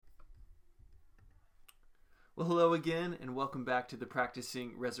Well, hello again, and welcome back to the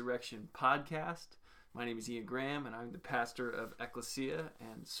Practicing Resurrection podcast. My name is Ian Graham, and I'm the pastor of Ecclesia,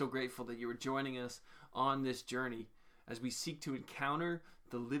 and so grateful that you are joining us on this journey as we seek to encounter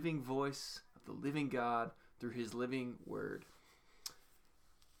the living voice of the living God through His living Word.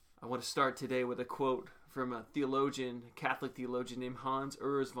 I want to start today with a quote from a Catholic theologian named Hans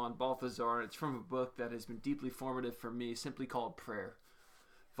Urs von Balthasar, and it's from a book that has been deeply formative for me, simply called Prayer.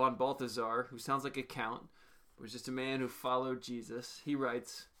 Von Balthasar, who sounds like a count, was just a man who followed Jesus. He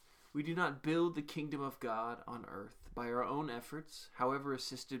writes, "We do not build the kingdom of God on earth by our own efforts, however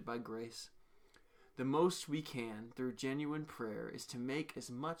assisted by grace. The most we can, through genuine prayer, is to make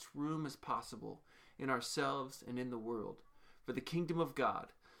as much room as possible in ourselves and in the world for the kingdom of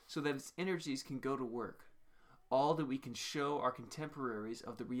God, so that its energies can go to work. All that we can show our contemporaries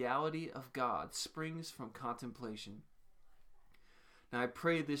of the reality of God springs from contemplation." Now, I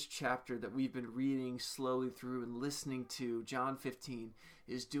pray this chapter that we've been reading slowly through and listening to, John 15,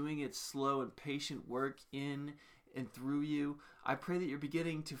 is doing its slow and patient work in and through you. I pray that you're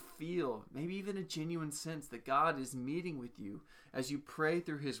beginning to feel, maybe even a genuine sense, that God is meeting with you as you pray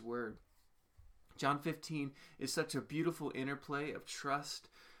through His Word. John 15 is such a beautiful interplay of trust,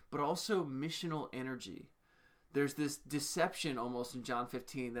 but also missional energy. There's this deception almost in John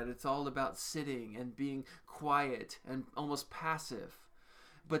 15 that it's all about sitting and being quiet and almost passive.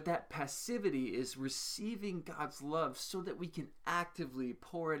 But that passivity is receiving God's love so that we can actively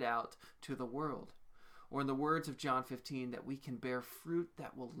pour it out to the world. Or in the words of John 15, that we can bear fruit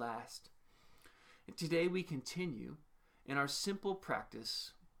that will last. And today we continue in our simple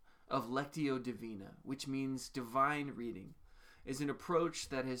practice of Lectio Divina, which means divine reading. Is an approach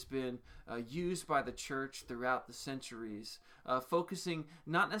that has been used by the church throughout the centuries, focusing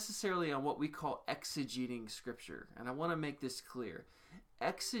not necessarily on what we call exegeting Scripture. And I want to make this clear.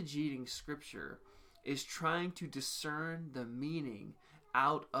 Exegeting Scripture is trying to discern the meaning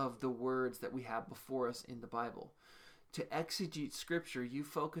out of the words that we have before us in the Bible. To exegete Scripture, you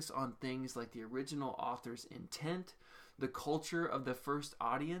focus on things like the original author's intent, the culture of the first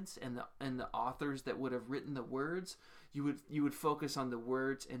audience, and the authors that would have written the words. You would focus on the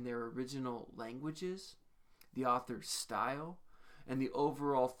words in their original languages, the author's style, and the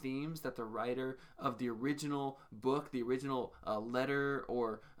overall themes that the writer of the original book, the original letter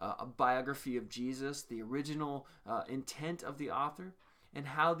or a biography of Jesus, the original intent of the author, and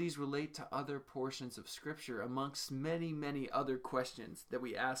how these relate to other portions of Scripture, amongst many, many other questions that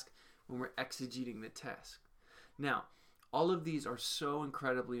we ask when we're exegeting the text. Now, all of these are so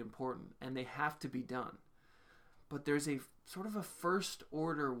incredibly important, and they have to be done. But there's a sort of a first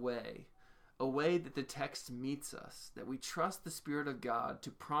order way, a way that the text meets us, that we trust the Spirit of God to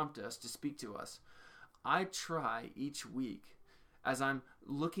prompt us, to speak to us. I try each week, as I'm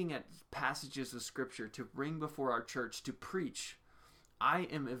looking at passages of Scripture to bring before our church to preach, I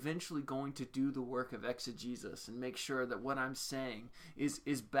am eventually going to do the work of exegesis and make sure that what I'm saying is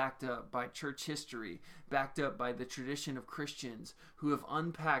backed up by church history, backed up by the tradition of Christians who have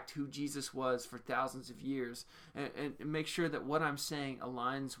unpacked who Jesus was for thousands of years, and make sure that what I'm saying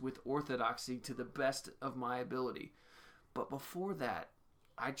aligns with orthodoxy to the best of my ability. But before that,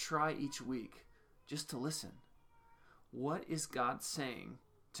 I try each week just to listen. What is God saying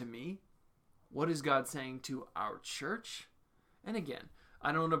to me? What is God saying to our church? And again,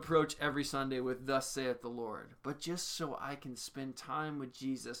 I don't approach every Sunday with "Thus saith the Lord," but just so I can spend time with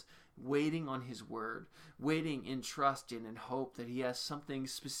Jesus, waiting on His Word, waiting in trust and in hope that He has something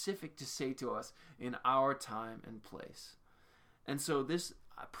specific to say to us in our time and place. And so this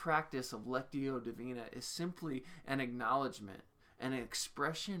practice of Lectio Divina is simply an acknowledgement, an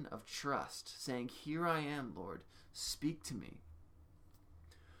expression of trust, saying, "Here I am, Lord, speak to me."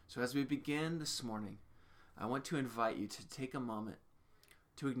 So as we begin this morning, I want to invite you to take a moment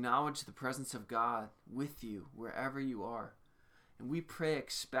to acknowledge the presence of God with you wherever you are. And we pray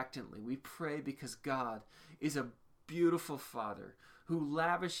expectantly. We pray because God is a beautiful Father who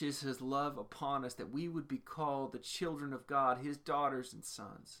lavishes His love upon us, that we would be called the children of God, His daughters and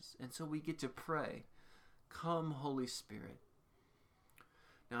sons. And so we get to pray, "Come, Holy Spirit."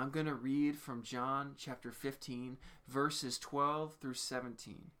 Now I'm going to read from John chapter 15, verses 12 through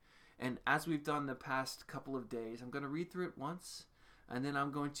 17. And as we've done the past couple of days, I'm going to read through it once, and then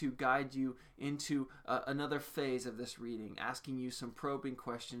I'm going to guide you into another phase of this reading, asking you some probing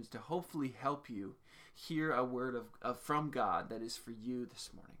questions to hopefully help you hear a word from God that is for you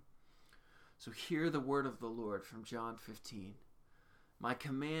this morning. So hear the word of the Lord from John 15. "My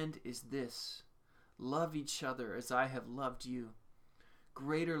command is this: love each other as I have loved you.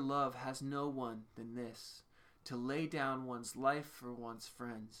 Greater love has no one than this, to lay down one's life for one's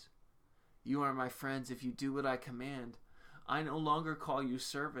friends. You are my friends if you do what I command. I no longer call you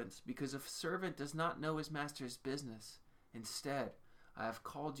servants, because a servant does not know his master's business. Instead, I have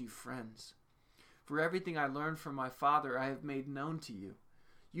called you friends. For everything I learned from my Father I have made known to you.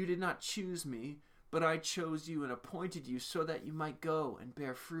 You did not choose me, but I chose you and appointed you so that you might go and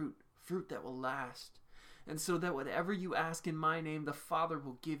bear fruit that will last. And so that whatever you ask in my name, the Father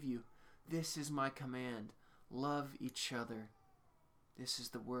will give you. This is my command. Love each other. This is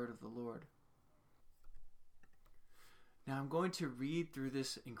the word of the Lord. Now I'm going to read through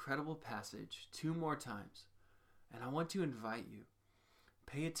this incredible passage 2 more times, and I want to invite you.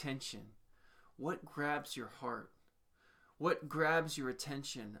 Pay attention. What grabs your heart? What grabs your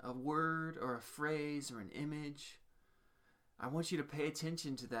attention? A word or a phrase or an image? I want you to pay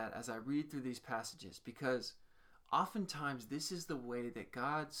attention to that as I read through these passages, because oftentimes this is the way that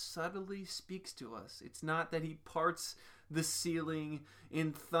God subtly speaks to us. It's not that he parts the ceiling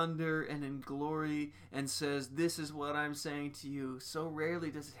in thunder and in glory and says, "This is what I'm saying to you." So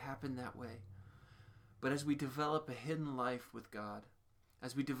rarely does it happen that way. But as we develop a hidden life with God,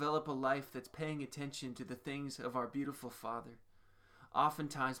 as we develop a life that's paying attention to the things of our beautiful Father,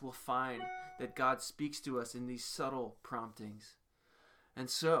 oftentimes we'll find that God speaks to us in these subtle promptings. And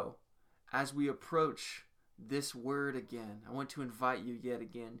so, as we approach this word again, I want to invite you yet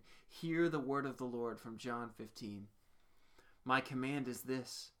again, hear the word of the Lord from John 15. My command is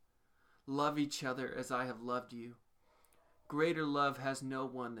this: love each other as I have loved you. Greater love has no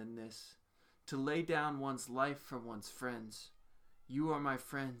one than this, to lay down one's life for one's friends. You are my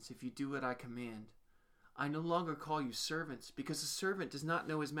friends if you do what I command. I no longer call you servants, because a servant does not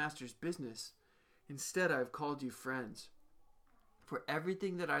know his master's business. Instead, I have called you friends. For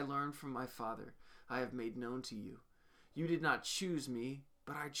everything that I learned from my Father, I have made known to you. You did not choose me,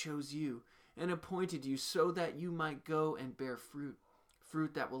 but I chose you, and appointed you so that you might go and bear fruit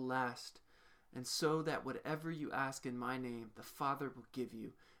that will last, and so that whatever you ask in my name, the Father will give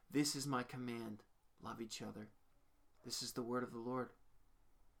you. This is my command: love each other. This is the word of the Lord.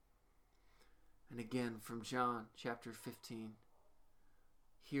 And again from John chapter 15.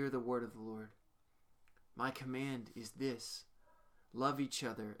 Hear the word of the Lord. My command is this: love each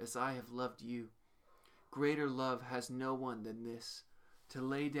other as I have loved you. Greater love has no one than this, to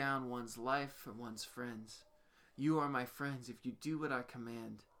lay down one's life for one's friends. You are my friends if you do what I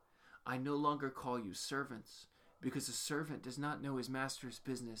command. I no longer call you servants, because a servant does not know his master's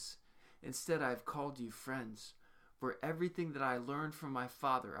business. Instead, I have called you friends. For everything that I learned from my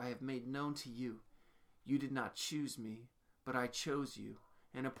Father I have made known to you. You did not choose me, but I chose you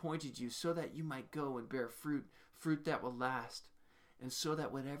and appointed you so that you might go and bear fruit that will last, and so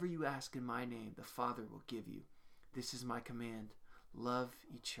that whatever you ask in my name, the Father will give you. This is my command: love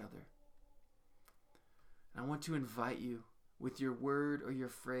each other. And I want to invite you, with your word or your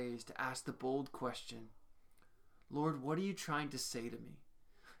phrase, to ask the bold question: Lord, what are you trying to say to me?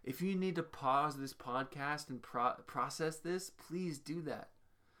 If you need to pause this podcast and process this, please do that.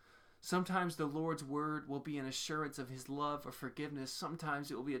 Sometimes the Lord's word will be an assurance of his love or forgiveness. Sometimes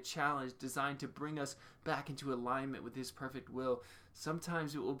it will be a challenge designed to bring us back into alignment with his perfect will.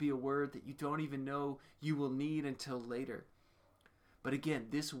 Sometimes it will be a word that you don't even know you will need until later. But again,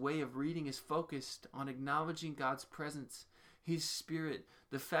 this way of reading is focused on acknowledging God's presence, his Spirit,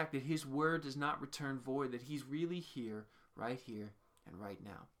 the fact that his word does not return void, that he's really here and right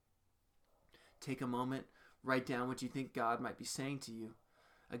now. Take a moment, write down what you think God might be saying to you.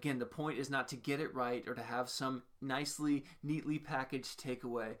 Again, the point is not to get it right or to have some neatly packaged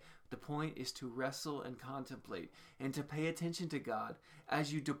takeaway. The point is to wrestle and contemplate and to pay attention to God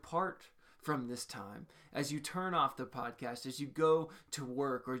as you depart from this time, as you turn off the podcast, as you go to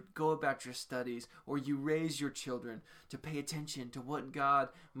work or go about your studies or you raise your children, to pay attention to what God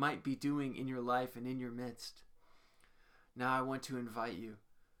might be doing in your life and in your midst. Now I want to invite you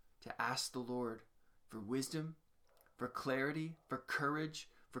to ask the Lord for wisdom, for clarity, for courage,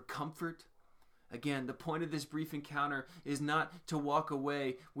 for comfort. Again, the point of this brief encounter is not to walk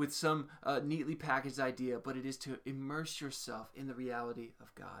away with some neatly packaged idea, but it is to immerse yourself in the reality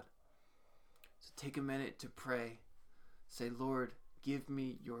of God. So take a minute to pray. Say, Lord, give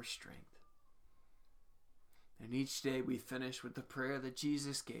me your strength. And each day we finish with the prayer that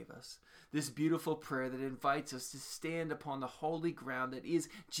Jesus gave us. This beautiful prayer that invites us to stand upon the holy ground that is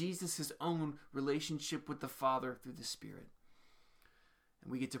Jesus' own relationship with the Father through the Spirit.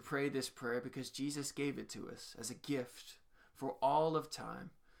 And we get to pray this prayer because Jesus gave it to us as a gift for all of time.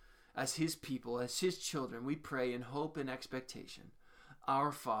 As his people, as his children, we pray in hope and expectation.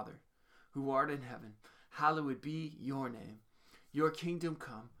 Our Father, who art in heaven, hallowed be your name. Your kingdom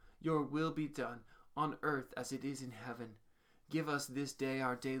come, your will be done, on earth as it is in heaven. Give us this day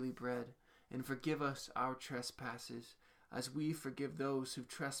our daily bread, and forgive us our trespasses, as we forgive those who've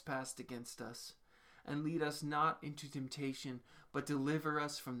trespassed against us. And lead us not into temptation, but deliver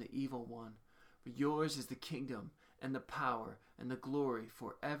us from the evil one. For yours is the kingdom, and the power, and the glory,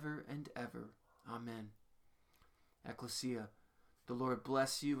 forever and ever. Amen. Ecclesia, the Lord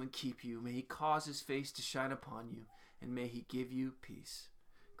bless you and keep you. May he cause his face to shine upon you, and may he give you peace.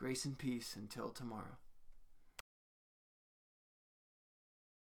 Grace and peace until tomorrow.